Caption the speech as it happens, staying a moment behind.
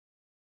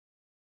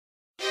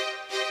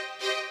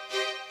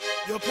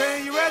Yo,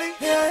 Pain, you ready?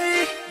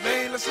 Yeah.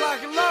 Man, let's lock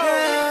and load.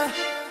 Yeah.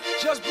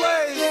 Just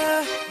Blaze.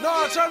 Yeah.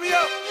 No, turn me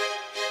up.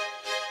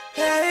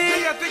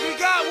 Hey. I think we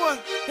got one.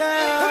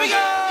 Yeah. Here we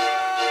go.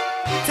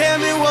 Tell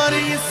me, what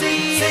do you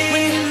see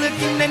when you're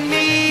looking at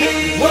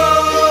me?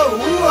 Whoa,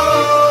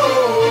 whoa,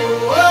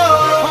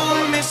 whoa.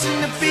 On a mission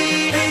to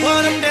be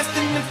what I'm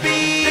destined to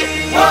be.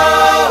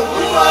 Whoa,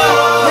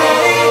 whoa.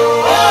 Hey.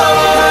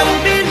 I done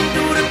been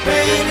through the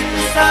pain and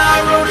the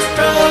sorrow, the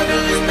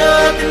struggle is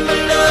nothing but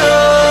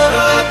love.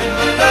 Nothing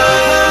but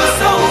love. A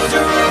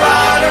soldier, a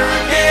rider, a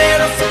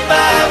ghetto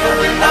survivor,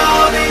 and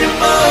all the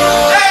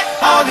above.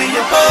 All the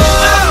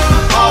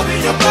above. All the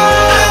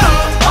above.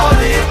 All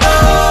the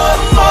above.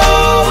 All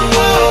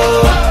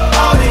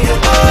the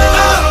above.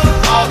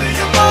 All the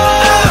above.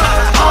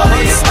 All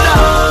the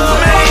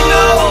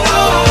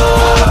above.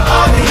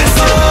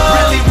 Listen,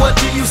 really, what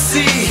do you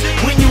see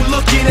when you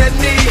looking at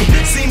me?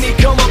 See me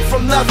come up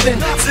from nothing,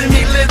 see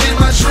me living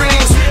my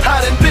dreams.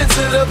 I done been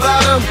to the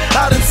bottom,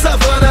 I done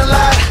suffered a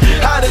lot.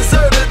 I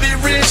deserve to be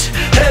rich,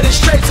 headed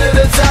straight to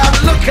the top.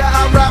 Look how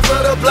I ride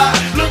for the block,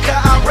 look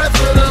how I rap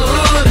for the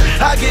hood.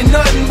 I get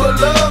nothing but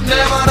love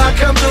now when I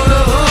come through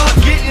the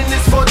hood. Getting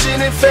this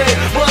fortune and fame,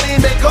 money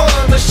make all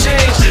of us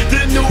change.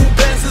 The new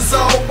Benz is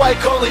all white,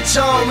 call it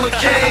John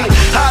McCain.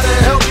 How the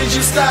hell could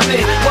you stop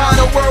me? Why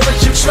in the world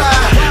would you try?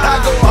 I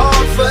go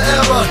hard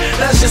forever,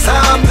 that's just how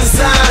I'm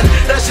designed.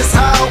 That's just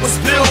how I was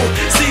built.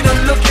 See the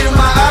look in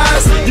my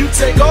eyes, you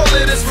take all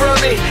of this from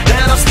me,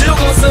 and I'm still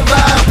gonna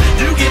survive.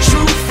 You get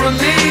truth from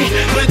me,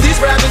 but these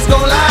rappers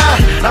gon' lie.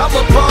 I'm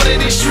a part of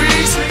these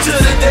streets to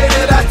the day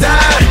that I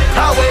die.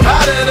 I wave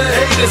out of the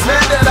haters,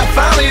 man, that I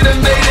finally done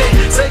made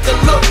it. Take a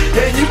look,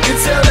 and you can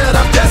tell that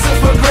I'm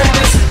destined for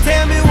greatness.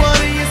 Tell me, what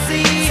do you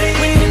see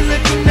when you're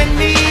looking at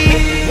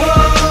me? Whoa,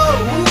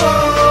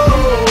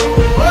 whoa,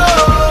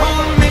 whoa.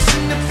 On a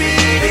mission to be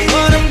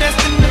what I'm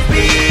destined to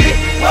be.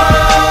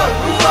 Whoa,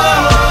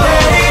 whoa.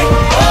 Hey.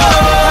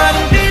 I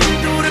done been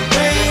through the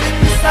pain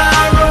and the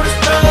sorrow, the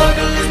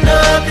struggle is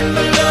nothing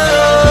but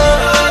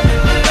love.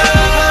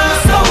 I'm a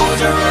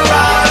soldier, a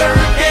rider,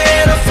 a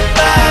ghetto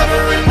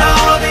survivor, and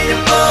all the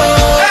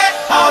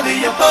above. All the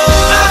above.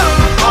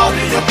 All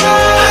the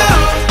above.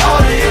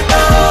 All the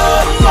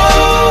above. All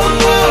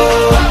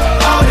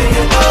the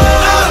above.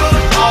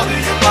 All the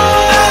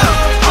above.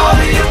 All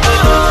the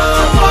above.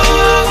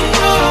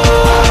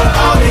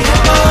 All the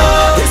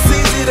above. It's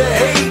easy to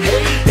hate,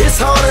 it's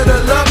harder to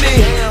love me.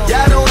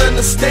 Y'all don't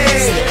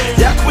understand,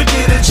 y'all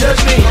quicker to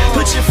judge me.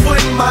 Put your foot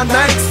in my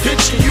nights,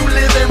 picture you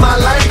living my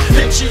life.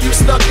 Picture you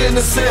stuck in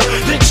a cell,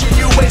 picture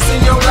you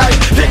wasting your life.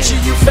 Picture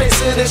you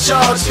facing a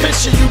charge,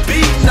 picture you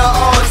beating the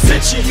odds.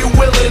 Picture you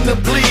willing to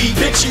bleed,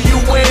 picture you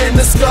wearing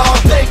the scar.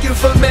 Thank you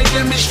for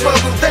making me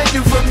struggle, thank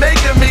you for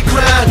making me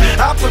grind.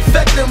 I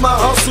perfected my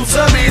hustle,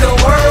 tell me the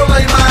world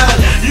ain't mine.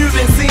 You've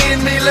been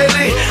seeing me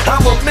lately,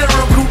 I'm a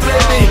miracle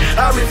baby.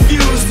 I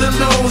refuse to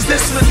lose,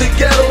 this was the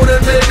ghetto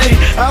that made me.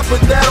 I put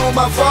that on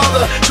my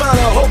father, trying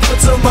to hope for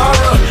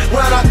tomorrow.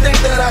 When I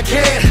think that I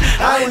can't,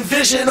 I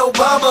envision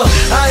Obama.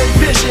 I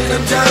envision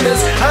them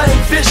diamonds, I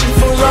envision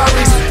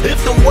Ferraris. If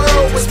the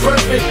world was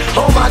perfect,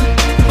 all my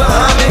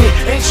behind me.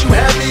 Ain't you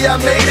happy I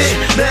made it?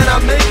 Man,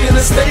 I'm making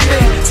a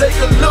statement. Take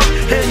a look,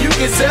 and you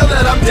can tell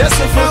that I'm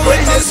destined for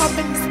greatness.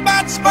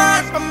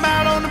 Spot, I'm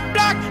out on the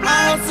block.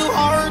 I hustle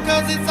hard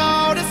cause it's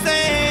all the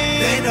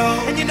same. They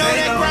know, and you know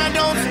they that know. grind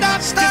don't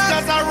stop. Just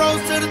cause I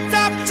rose to the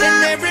top,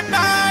 and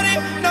everybody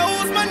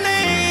knows my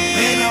name.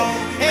 They know,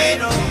 hey,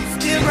 they know.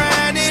 still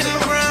grinding,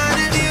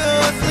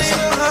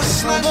 still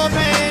hustling. No more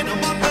pain, no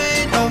more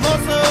pain, no more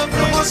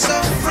suffering, no more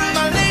suffering.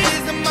 My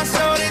ladies and my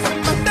shorties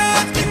and my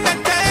thugs keep that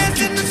dance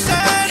in the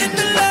sun and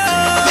the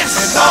love. Yes.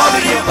 And all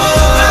the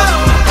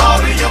above, all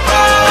the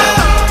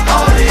above,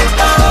 all the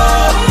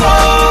above,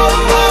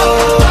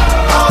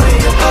 all the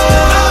above,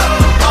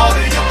 all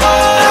the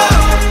above,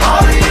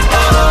 all the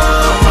above,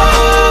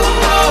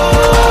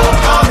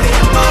 all the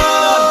above.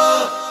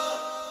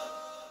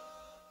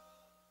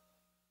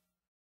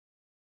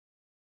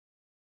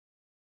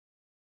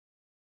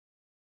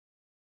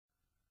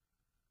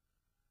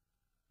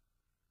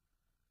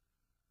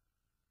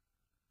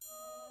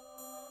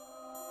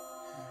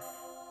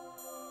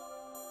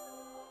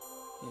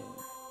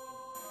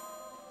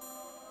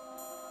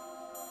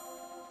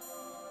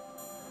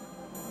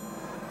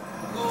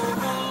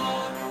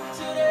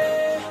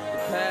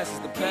 Past is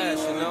the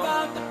past, you know.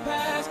 About the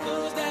past,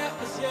 'cause that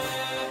was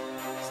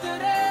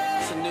yesterday.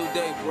 It's a new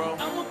day, bro.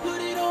 I'ma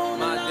put it on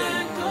My the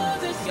line, day.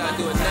 'cause it's You gotta my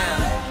do it now.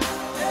 time.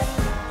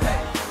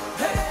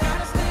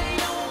 Gotta stay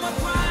on my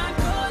grind,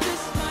 'cause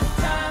it's my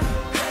time.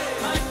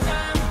 My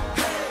time,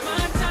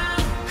 my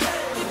time.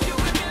 If you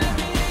with me, let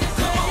me hear you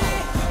say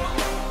it.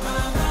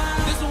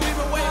 This is what we've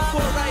been waiting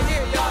for right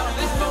here, y'all.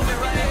 This moment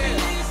right here.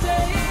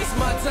 It's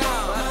my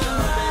time.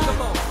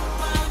 Come on.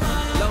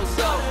 Low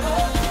soul,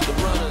 the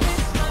runners.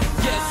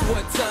 Guess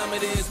what time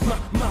it is?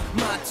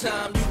 My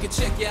time. You can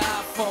check your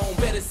iPhone.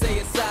 Better say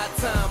it's our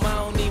time. I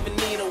don't even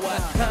need a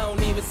watch. I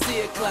don't even see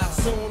a clock.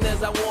 Soon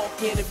as I walk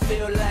in, it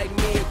feel like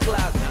me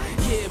o'clock.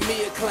 Yeah,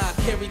 me o'clock.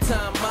 Every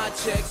time my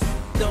checks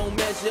don't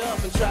measure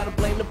up and try to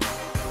blame the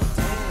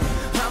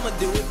I'ma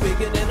do it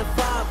bigger than a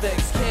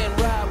 5X.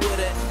 Can't ride with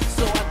it,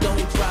 so I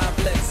don't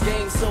drive Lex.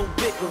 Game so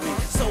bickery,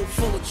 so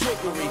full of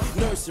trickery.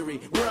 Nursery,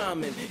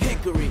 rhyming,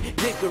 hickory,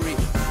 dickory.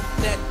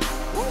 That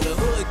the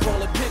hood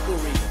call it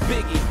pickery.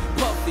 Biggie,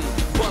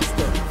 Puffy,